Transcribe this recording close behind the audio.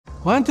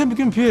Quantum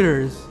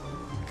computers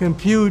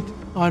compute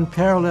on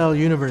parallel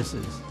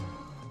universes.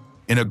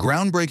 In a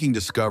groundbreaking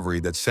discovery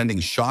that's sending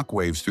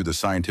shockwaves through the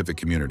scientific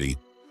community,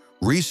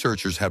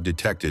 researchers have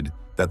detected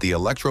that the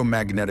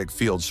electromagnetic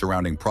field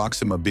surrounding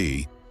Proxima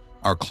B,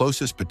 our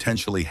closest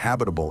potentially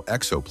habitable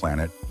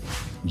exoplanet,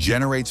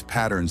 generates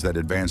patterns that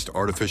advanced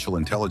artificial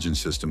intelligence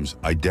systems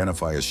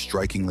identify as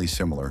strikingly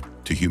similar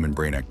to human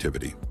brain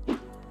activity.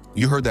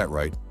 You heard that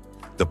right.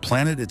 The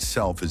planet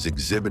itself is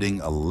exhibiting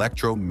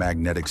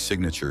electromagnetic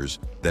signatures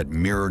that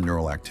mirror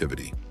neural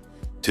activity.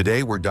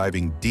 Today, we're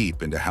diving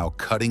deep into how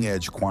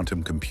cutting-edge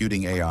quantum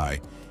computing AI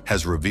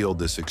has revealed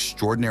this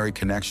extraordinary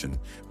connection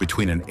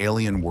between an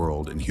alien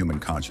world and human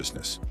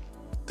consciousness.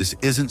 This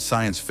isn't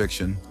science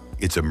fiction,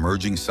 it's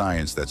emerging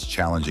science that's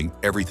challenging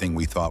everything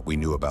we thought we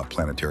knew about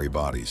planetary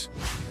bodies.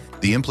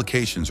 The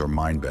implications are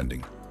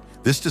mind-bending.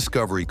 This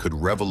discovery could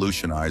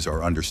revolutionize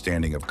our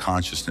understanding of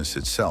consciousness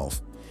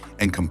itself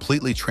and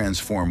completely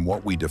transform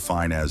what we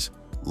define as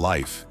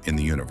life in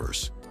the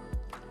universe.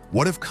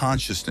 What if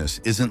consciousness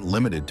isn't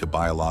limited to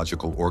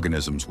biological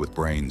organisms with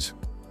brains?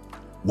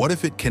 What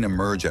if it can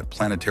emerge at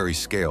planetary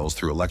scales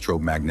through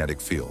electromagnetic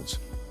fields?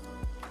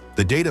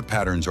 The data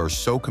patterns are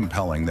so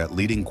compelling that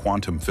leading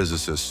quantum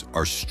physicists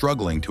are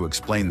struggling to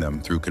explain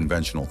them through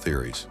conventional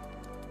theories.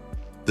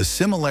 The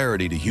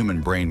similarity to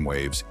human brain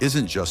waves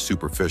isn't just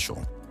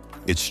superficial,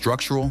 it's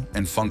structural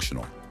and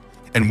functional.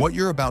 And what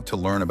you're about to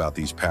learn about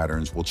these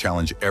patterns will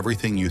challenge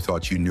everything you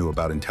thought you knew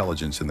about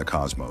intelligence in the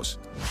cosmos.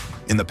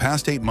 In the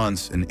past 8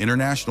 months, an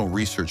international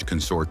research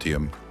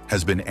consortium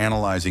has been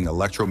analyzing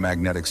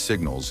electromagnetic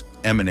signals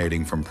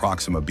emanating from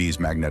Proxima B's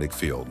magnetic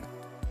field.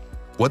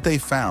 What they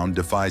found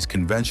defies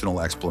conventional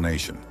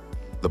explanation.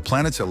 The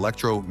planet's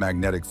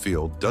electromagnetic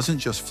field doesn't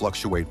just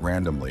fluctuate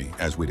randomly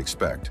as we'd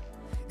expect.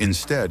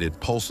 Instead, it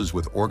pulses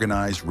with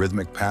organized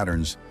rhythmic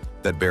patterns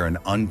that bear an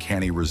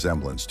uncanny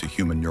resemblance to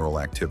human neural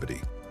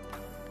activity.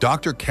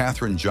 Dr.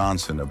 Katherine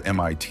Johnson of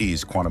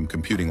MIT's Quantum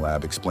Computing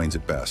Lab explains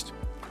it best.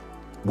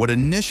 What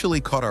initially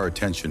caught our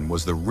attention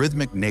was the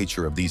rhythmic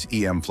nature of these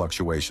EM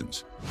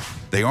fluctuations.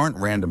 They aren't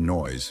random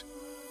noise.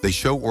 They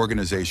show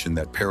organization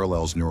that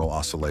parallels neural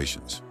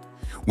oscillations.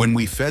 When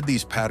we fed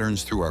these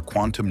patterns through our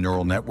quantum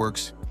neural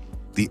networks,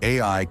 the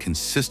AI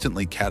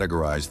consistently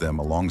categorized them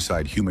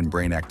alongside human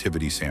brain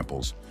activity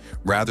samples,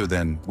 rather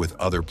than with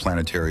other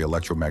planetary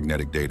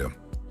electromagnetic data.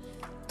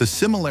 The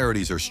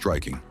similarities are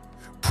striking.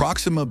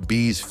 Proxima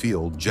B's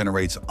field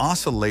generates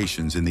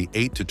oscillations in the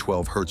 8 to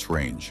 12 Hz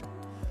range,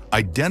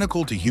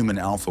 identical to human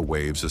alpha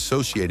waves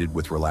associated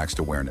with relaxed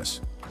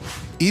awareness.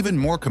 Even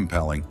more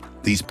compelling,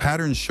 these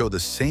patterns show the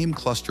same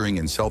clustering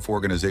and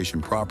self-organization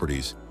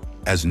properties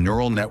as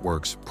neural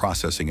networks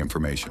processing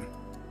information.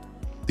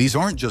 These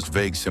aren't just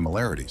vague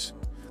similarities.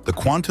 The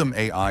quantum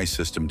AI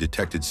system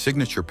detected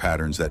signature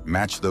patterns that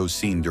match those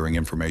seen during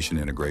information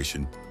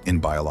integration in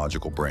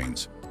biological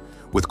brains,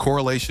 with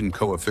correlation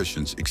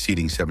coefficients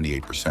exceeding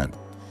 78%.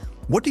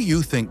 What do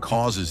you think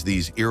causes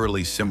these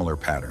eerily similar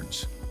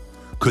patterns?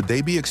 Could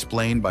they be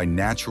explained by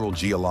natural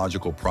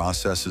geological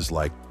processes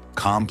like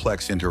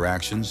complex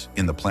interactions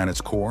in the planet's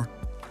core?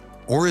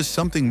 Or is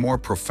something more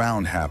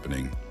profound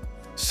happening,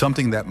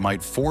 something that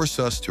might force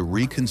us to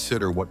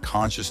reconsider what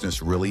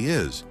consciousness really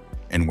is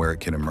and where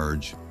it can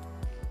emerge?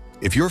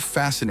 If you're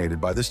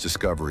fascinated by this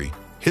discovery,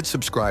 hit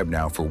subscribe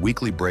now for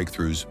weekly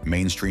breakthroughs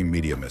mainstream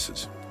media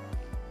misses.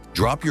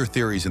 Drop your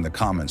theories in the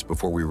comments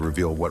before we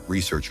reveal what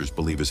researchers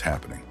believe is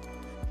happening.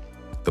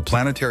 The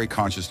planetary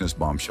consciousness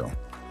bombshell.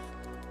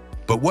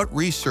 But what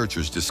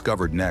researchers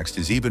discovered next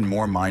is even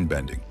more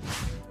mind-bending.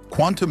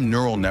 Quantum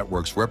neural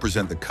networks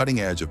represent the cutting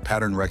edge of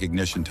pattern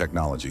recognition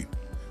technology.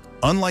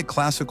 Unlike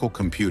classical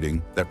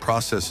computing that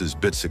processes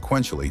bits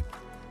sequentially,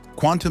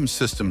 quantum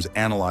systems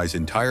analyze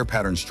entire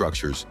pattern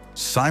structures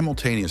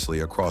simultaneously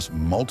across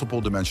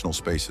multiple dimensional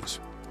spaces.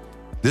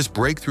 This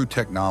breakthrough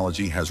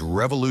technology has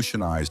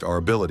revolutionized our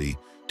ability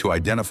to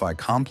identify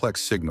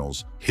complex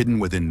signals hidden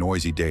within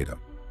noisy data.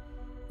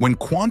 When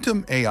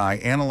quantum AI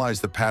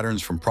analyzed the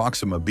patterns from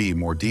Proxima B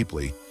more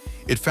deeply,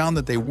 it found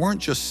that they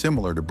weren't just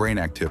similar to brain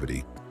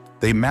activity.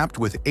 They mapped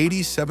with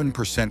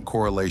 87%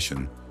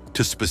 correlation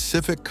to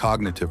specific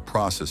cognitive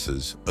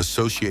processes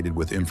associated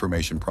with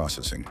information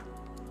processing.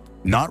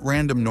 Not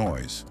random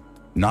noise,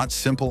 not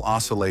simple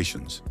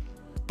oscillations,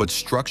 but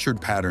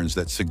structured patterns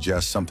that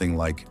suggest something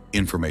like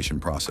information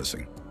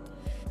processing.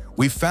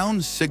 We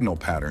found signal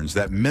patterns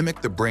that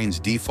mimic the brain's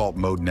default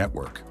mode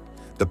network,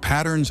 the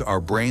patterns our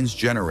brains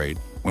generate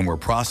when we're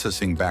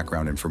processing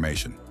background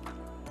information.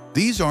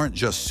 These aren't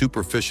just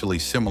superficially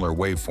similar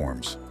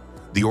waveforms.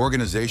 The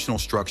organizational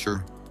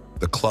structure,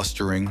 the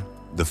clustering,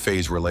 the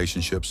phase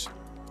relationships,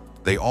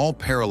 they all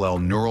parallel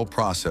neural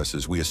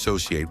processes we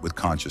associate with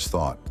conscious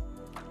thought.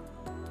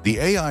 The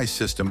AI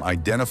system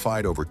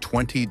identified over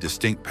 20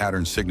 distinct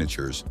pattern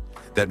signatures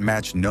that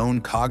match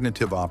known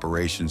cognitive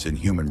operations in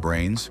human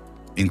brains,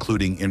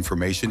 including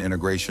information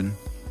integration,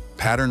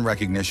 pattern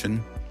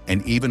recognition,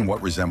 and even what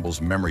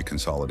resembles memory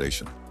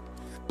consolidation.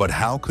 But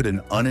how could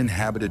an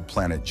uninhabited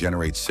planet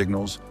generate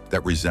signals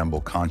that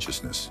resemble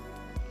consciousness?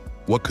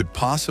 What could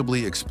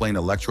possibly explain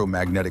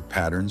electromagnetic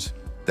patterns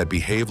that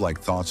behave like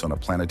thoughts on a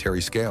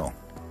planetary scale?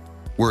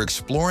 We're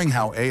exploring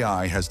how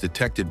AI has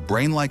detected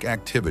brain-like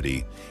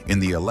activity in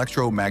the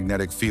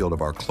electromagnetic field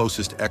of our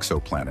closest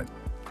exoplanet,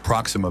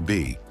 Proxima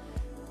B.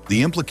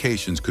 The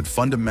implications could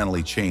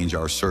fundamentally change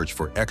our search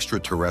for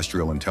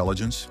extraterrestrial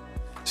intelligence.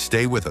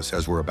 Stay with us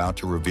as we're about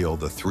to reveal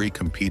the three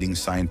competing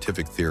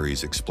scientific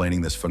theories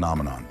explaining this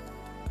phenomenon,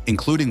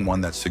 including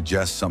one that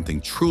suggests something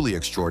truly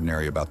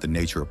extraordinary about the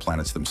nature of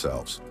planets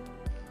themselves.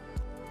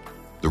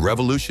 The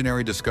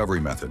revolutionary discovery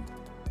method.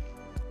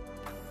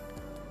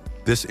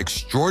 This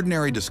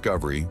extraordinary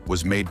discovery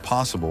was made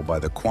possible by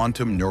the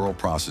Quantum Neural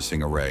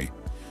Processing Array,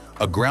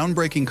 a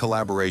groundbreaking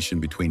collaboration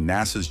between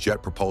NASA's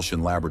Jet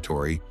Propulsion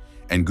Laboratory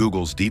and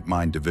Google's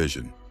DeepMind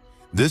division.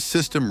 This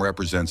system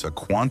represents a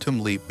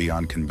quantum leap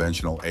beyond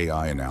conventional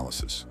AI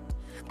analysis.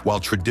 While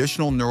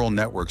traditional neural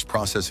networks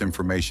process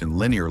information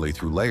linearly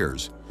through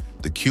layers,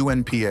 the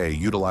QNPA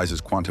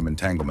utilizes quantum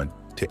entanglement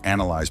to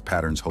analyze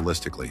patterns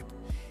holistically.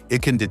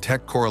 It can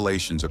detect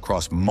correlations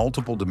across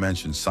multiple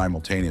dimensions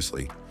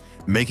simultaneously,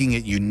 making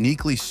it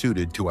uniquely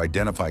suited to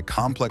identify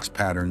complex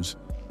patterns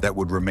that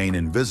would remain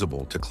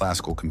invisible to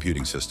classical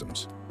computing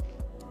systems.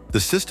 The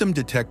system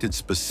detected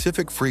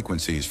specific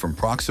frequencies from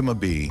Proxima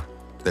B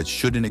that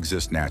shouldn't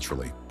exist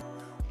naturally.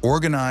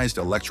 Organized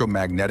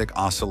electromagnetic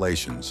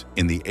oscillations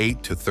in the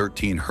 8 to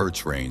 13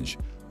 Hz range,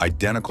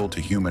 identical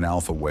to human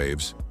alpha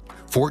waves,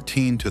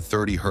 14 to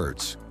 30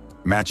 Hz,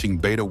 matching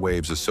beta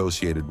waves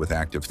associated with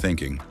active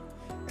thinking,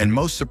 and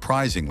most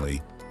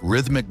surprisingly,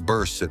 rhythmic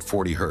bursts at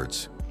 40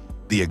 Hz,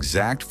 the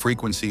exact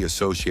frequency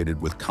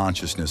associated with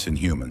consciousness in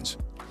humans.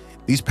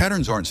 These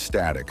patterns aren't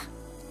static.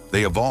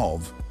 They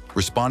evolve,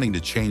 responding to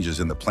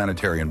changes in the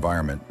planetary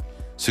environment,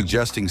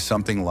 suggesting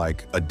something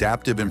like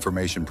adaptive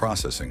information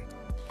processing.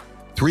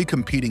 Three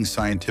competing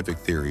scientific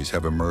theories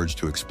have emerged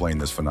to explain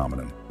this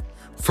phenomenon.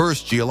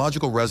 First,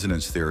 geological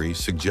resonance theory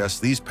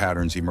suggests these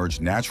patterns emerge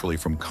naturally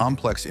from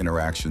complex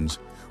interactions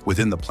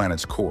within the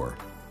planet's core.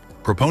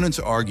 Proponents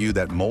argue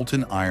that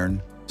molten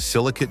iron,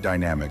 silicate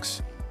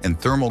dynamics, and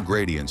thermal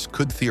gradients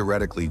could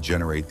theoretically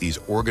generate these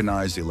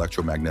organized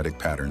electromagnetic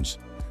patterns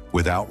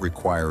without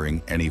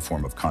requiring any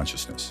form of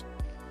consciousness.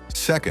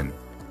 Second,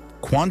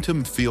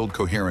 quantum field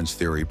coherence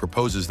theory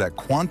proposes that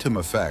quantum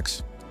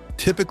effects,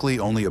 typically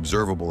only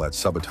observable at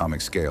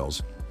subatomic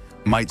scales,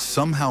 might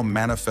somehow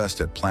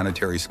manifest at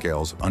planetary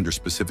scales under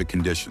specific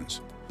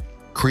conditions,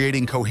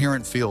 creating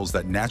coherent fields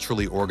that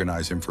naturally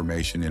organize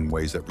information in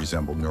ways that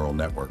resemble neural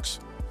networks.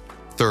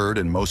 Third,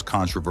 and most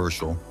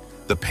controversial,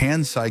 the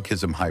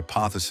panpsychism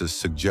hypothesis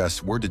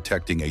suggests we're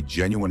detecting a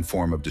genuine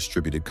form of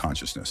distributed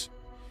consciousness.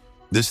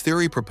 This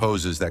theory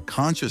proposes that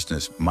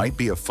consciousness might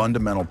be a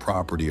fundamental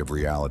property of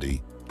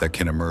reality that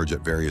can emerge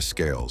at various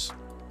scales,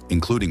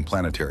 including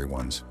planetary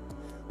ones,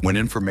 when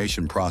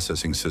information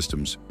processing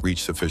systems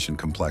reach sufficient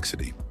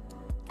complexity.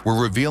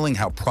 We're revealing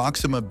how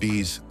Proxima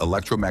B's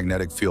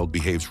electromagnetic field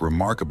behaves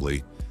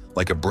remarkably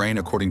like a brain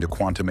according to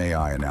quantum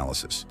AI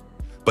analysis.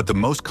 But the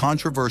most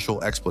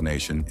controversial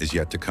explanation is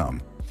yet to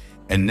come.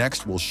 And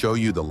next, we'll show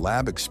you the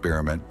lab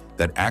experiment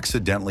that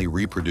accidentally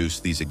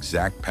reproduced these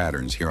exact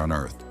patterns here on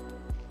Earth.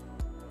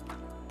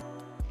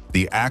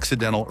 The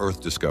accidental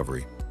Earth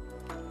discovery.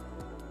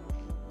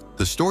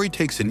 The story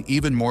takes an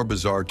even more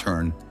bizarre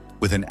turn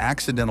with an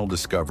accidental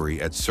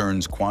discovery at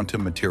CERN's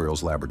Quantum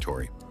Materials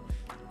Laboratory.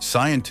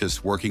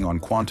 Scientists working on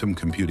quantum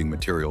computing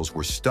materials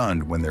were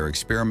stunned when their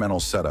experimental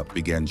setup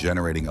began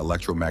generating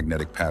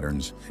electromagnetic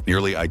patterns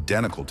nearly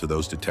identical to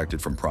those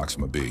detected from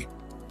Proxima B.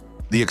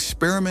 The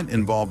experiment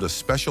involved a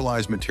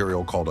specialized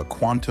material called a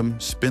quantum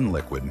spin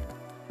liquid,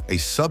 a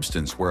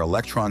substance where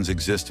electrons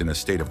exist in a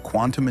state of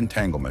quantum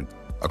entanglement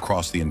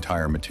across the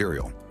entire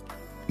material.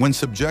 When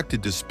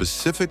subjected to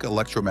specific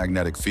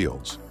electromagnetic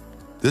fields,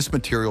 this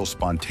material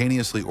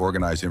spontaneously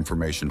organized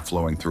information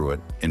flowing through it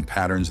in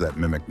patterns that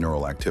mimic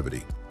neural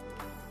activity.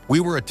 We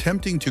were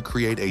attempting to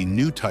create a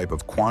new type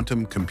of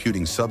quantum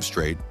computing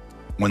substrate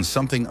when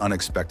something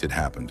unexpected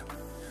happened.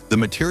 The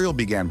material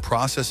began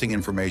processing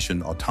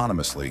information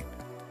autonomously,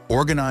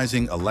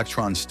 organizing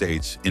electron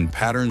states in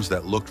patterns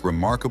that looked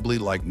remarkably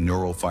like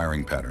neural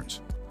firing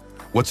patterns.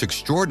 What's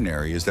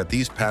extraordinary is that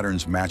these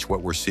patterns match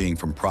what we're seeing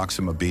from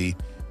Proxima B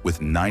with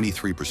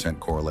 93%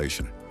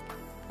 correlation.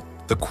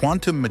 The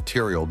quantum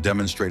material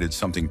demonstrated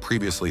something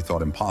previously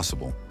thought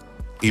impossible: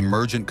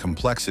 emergent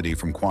complexity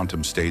from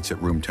quantum states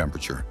at room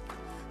temperature.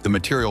 The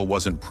material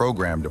wasn't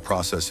programmed to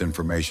process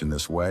information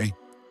this way.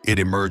 It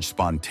emerged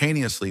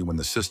spontaneously when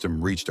the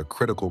system reached a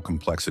critical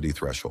complexity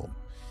threshold.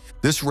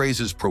 This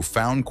raises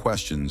profound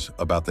questions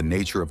about the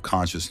nature of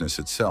consciousness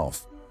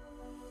itself.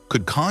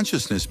 Could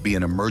consciousness be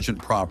an emergent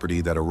property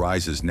that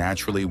arises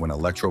naturally when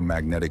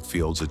electromagnetic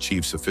fields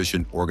achieve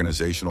sufficient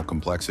organizational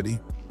complexity?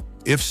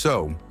 If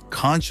so,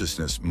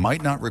 consciousness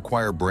might not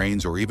require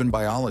brains or even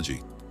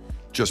biology,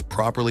 just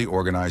properly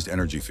organized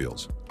energy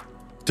fields.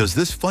 Does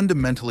this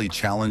fundamentally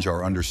challenge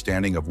our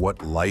understanding of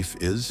what life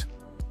is?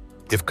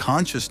 If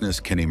consciousness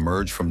can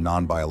emerge from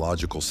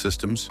non-biological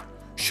systems,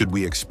 should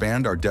we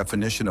expand our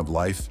definition of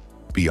life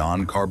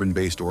beyond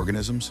carbon-based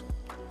organisms?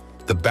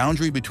 The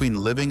boundary between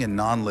living and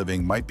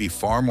non-living might be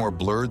far more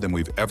blurred than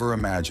we've ever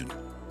imagined.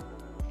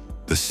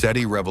 The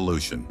SETI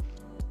revolution.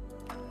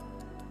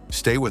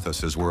 Stay with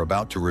us as we're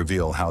about to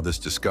reveal how this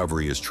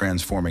discovery is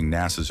transforming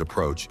NASA's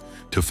approach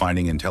to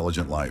finding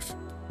intelligent life.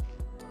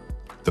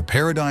 The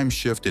paradigm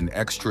shift in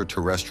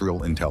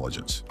extraterrestrial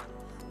intelligence.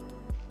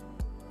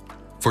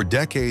 For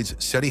decades,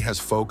 SETI has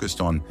focused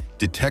on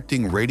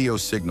detecting radio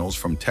signals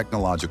from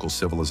technological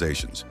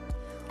civilizations.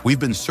 We've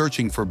been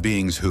searching for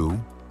beings who,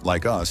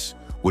 like us,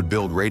 would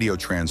build radio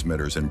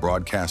transmitters and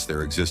broadcast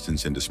their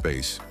existence into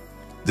space.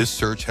 This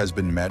search has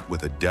been met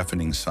with a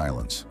deafening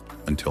silence,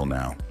 until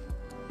now.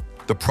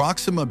 The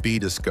Proxima B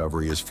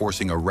discovery is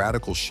forcing a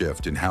radical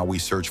shift in how we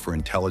search for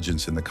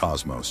intelligence in the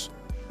cosmos.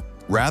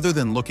 Rather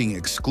than looking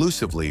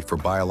exclusively for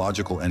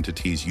biological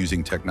entities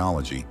using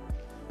technology,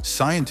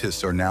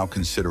 scientists are now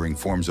considering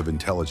forms of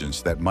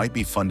intelligence that might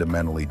be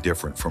fundamentally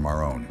different from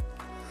our own.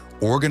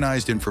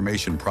 Organized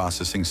information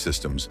processing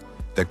systems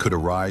that could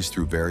arise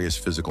through various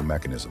physical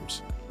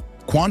mechanisms.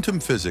 Quantum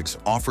physics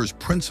offers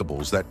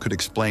principles that could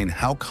explain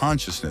how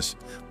consciousness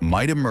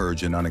might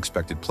emerge in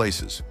unexpected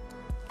places.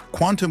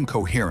 Quantum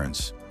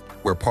coherence,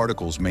 where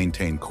particles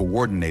maintain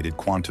coordinated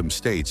quantum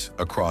states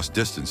across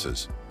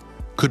distances,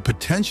 could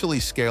potentially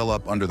scale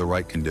up under the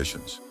right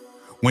conditions.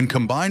 When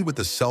combined with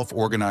the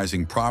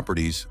self-organizing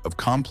properties of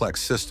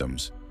complex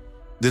systems,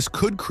 this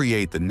could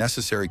create the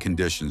necessary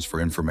conditions for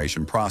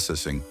information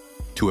processing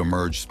to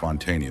emerge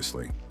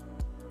spontaneously.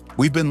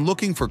 We've been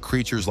looking for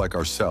creatures like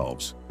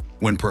ourselves,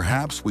 when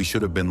perhaps we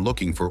should have been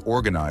looking for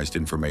organized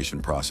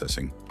information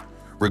processing,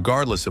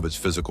 regardless of its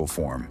physical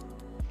form.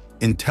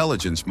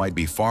 Intelligence might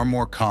be far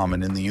more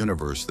common in the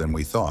universe than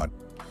we thought,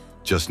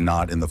 just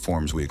not in the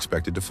forms we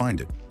expected to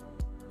find it.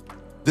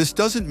 This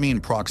doesn't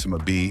mean Proxima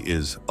B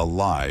is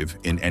alive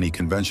in any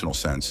conventional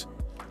sense,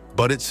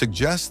 but it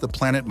suggests the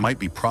planet might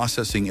be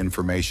processing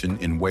information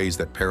in ways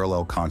that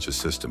parallel conscious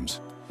systems.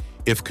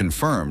 If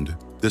confirmed,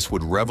 this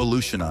would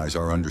revolutionize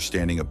our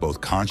understanding of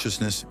both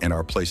consciousness and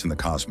our place in the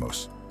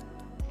cosmos.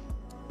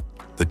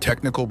 The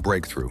technical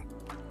breakthrough.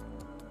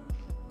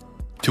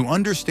 To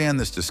understand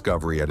this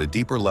discovery at a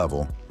deeper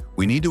level,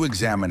 we need to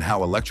examine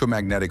how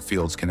electromagnetic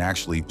fields can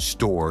actually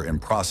store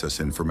and process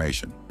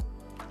information.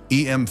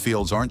 EM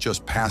fields aren't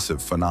just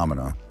passive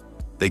phenomena.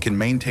 They can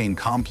maintain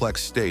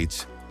complex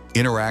states,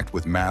 interact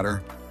with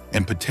matter,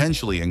 and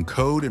potentially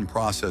encode and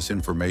process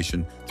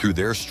information through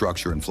their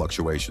structure and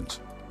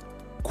fluctuations.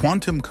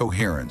 Quantum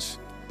coherence,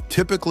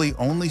 typically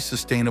only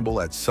sustainable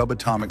at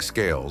subatomic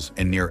scales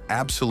and near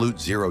absolute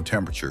zero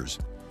temperatures,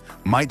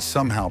 might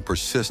somehow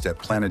persist at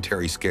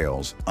planetary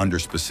scales under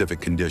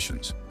specific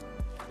conditions.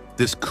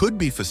 This could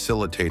be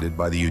facilitated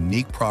by the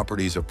unique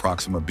properties of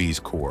Proxima B's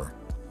core,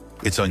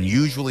 its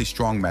unusually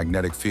strong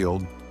magnetic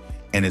field,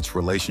 and its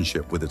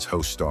relationship with its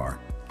host star.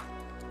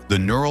 The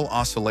neural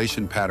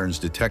oscillation patterns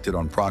detected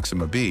on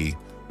Proxima B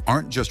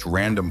aren't just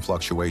random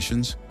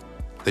fluctuations,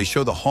 they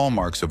show the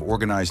hallmarks of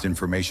organized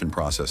information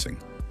processing.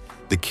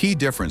 The key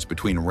difference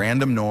between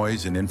random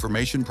noise and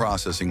information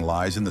processing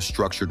lies in the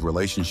structured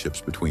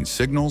relationships between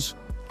signals,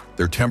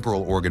 their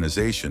temporal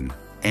organization,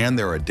 and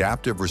their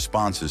adaptive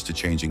responses to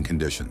changing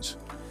conditions.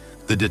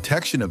 The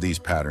detection of these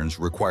patterns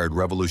required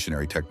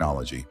revolutionary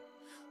technology.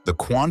 The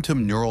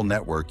quantum neural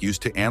network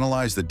used to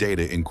analyze the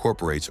data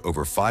incorporates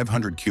over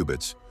 500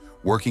 qubits,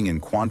 working in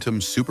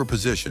quantum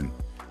superposition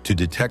to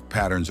detect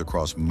patterns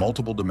across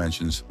multiple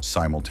dimensions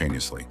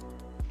simultaneously.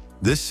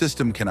 This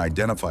system can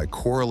identify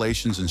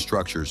correlations and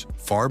structures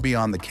far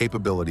beyond the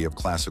capability of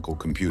classical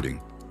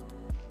computing.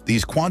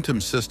 These quantum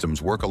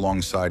systems work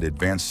alongside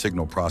advanced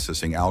signal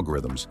processing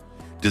algorithms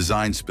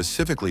designed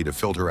specifically to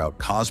filter out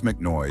cosmic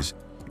noise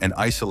and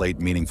isolate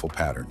meaningful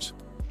patterns.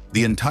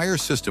 The entire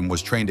system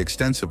was trained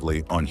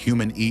extensively on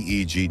human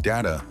EEG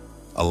data,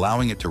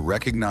 allowing it to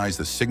recognize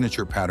the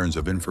signature patterns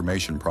of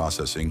information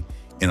processing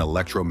in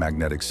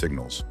electromagnetic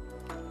signals.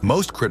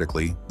 Most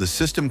critically, the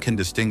system can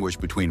distinguish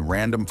between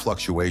random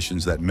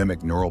fluctuations that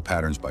mimic neural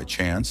patterns by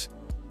chance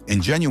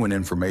and genuine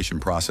information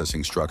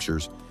processing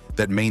structures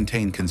that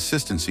maintain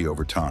consistency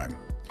over time.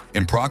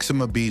 And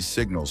Proxima B's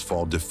signals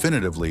fall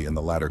definitively in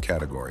the latter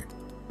category.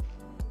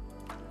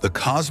 The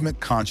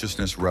cosmic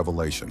consciousness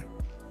revelation.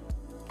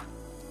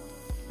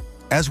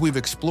 As we've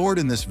explored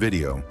in this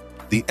video,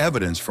 the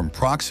evidence from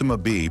Proxima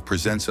B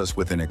presents us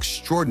with an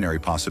extraordinary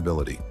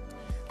possibility.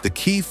 The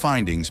key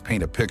findings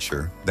paint a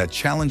picture that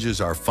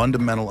challenges our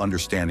fundamental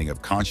understanding of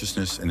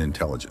consciousness and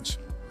intelligence.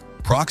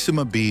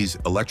 Proxima B's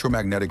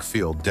electromagnetic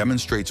field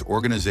demonstrates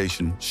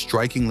organization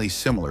strikingly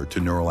similar to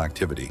neural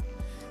activity.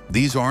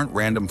 These aren't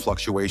random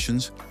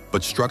fluctuations,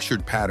 but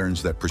structured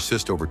patterns that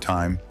persist over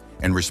time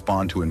and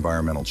respond to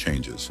environmental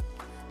changes.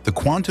 The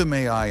quantum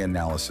AI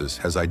analysis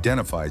has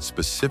identified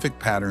specific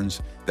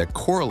patterns that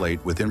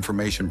correlate with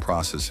information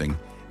processing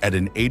at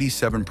an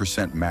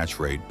 87% match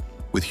rate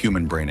with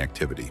human brain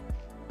activity.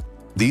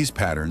 These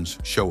patterns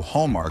show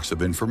hallmarks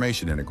of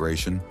information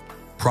integration,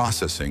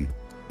 processing,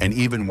 and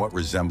even what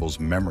resembles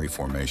memory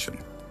formation.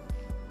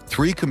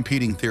 Three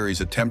competing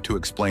theories attempt to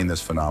explain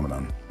this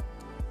phenomenon.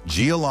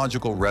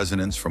 geological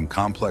resonance from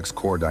complex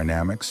core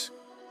dynamics,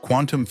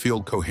 quantum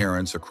field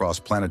coherence across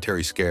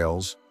planetary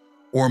scales,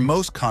 or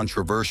most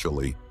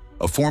controversially,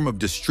 a form of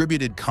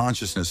distributed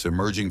consciousness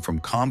emerging from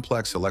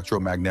complex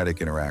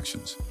electromagnetic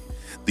interactions.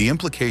 The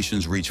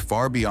implications reach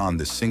far beyond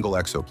this single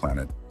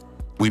exoplanet.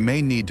 We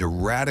may need to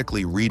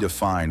radically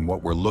redefine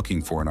what we're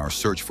looking for in our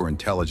search for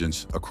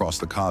intelligence across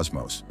the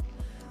cosmos.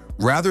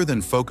 Rather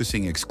than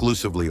focusing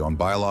exclusively on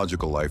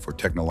biological life or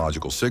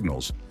technological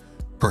signals,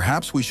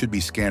 perhaps we should be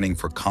scanning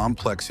for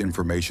complex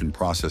information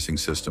processing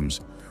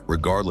systems,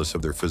 regardless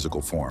of their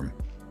physical form.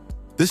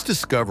 This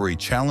discovery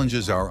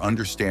challenges our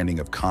understanding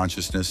of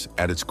consciousness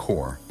at its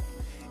core.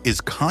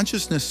 Is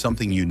consciousness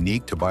something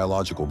unique to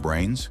biological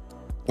brains?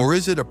 Or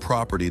is it a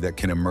property that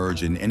can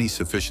emerge in any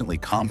sufficiently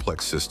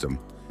complex system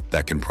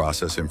that can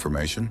process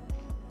information?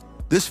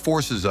 This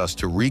forces us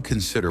to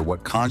reconsider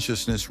what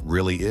consciousness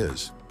really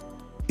is.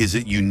 Is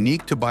it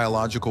unique to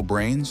biological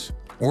brains?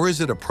 Or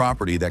is it a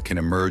property that can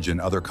emerge in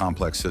other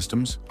complex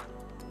systems?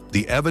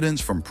 The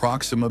evidence from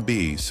Proxima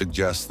B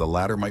suggests the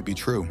latter might be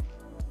true.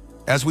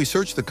 As we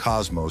search the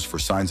cosmos for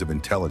signs of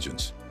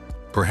intelligence,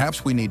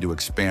 perhaps we need to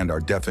expand our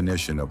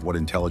definition of what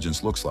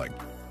intelligence looks like.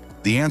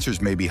 The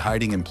answers may be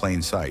hiding in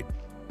plain sight,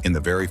 in the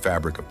very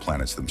fabric of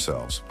planets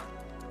themselves.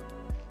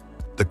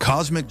 The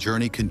cosmic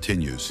journey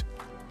continues.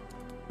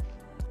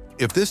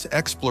 If this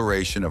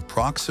exploration of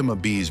Proxima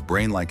B's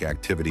brain-like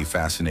activity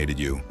fascinated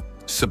you,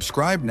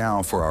 subscribe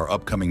now for our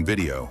upcoming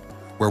video,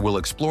 where we'll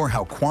explore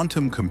how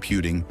quantum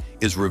computing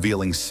is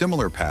revealing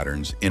similar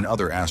patterns in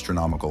other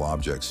astronomical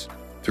objects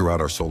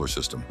throughout our solar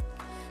system.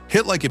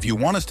 Hit like if you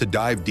want us to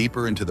dive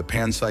deeper into the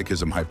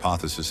panpsychism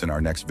hypothesis in our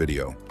next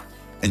video,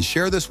 and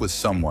share this with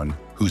someone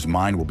whose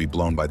mind will be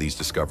blown by these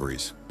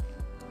discoveries.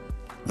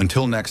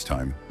 Until next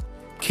time,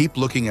 keep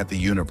looking at the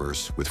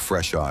universe with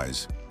fresh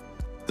eyes.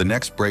 The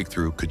next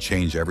breakthrough could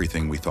change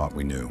everything we thought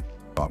we knew.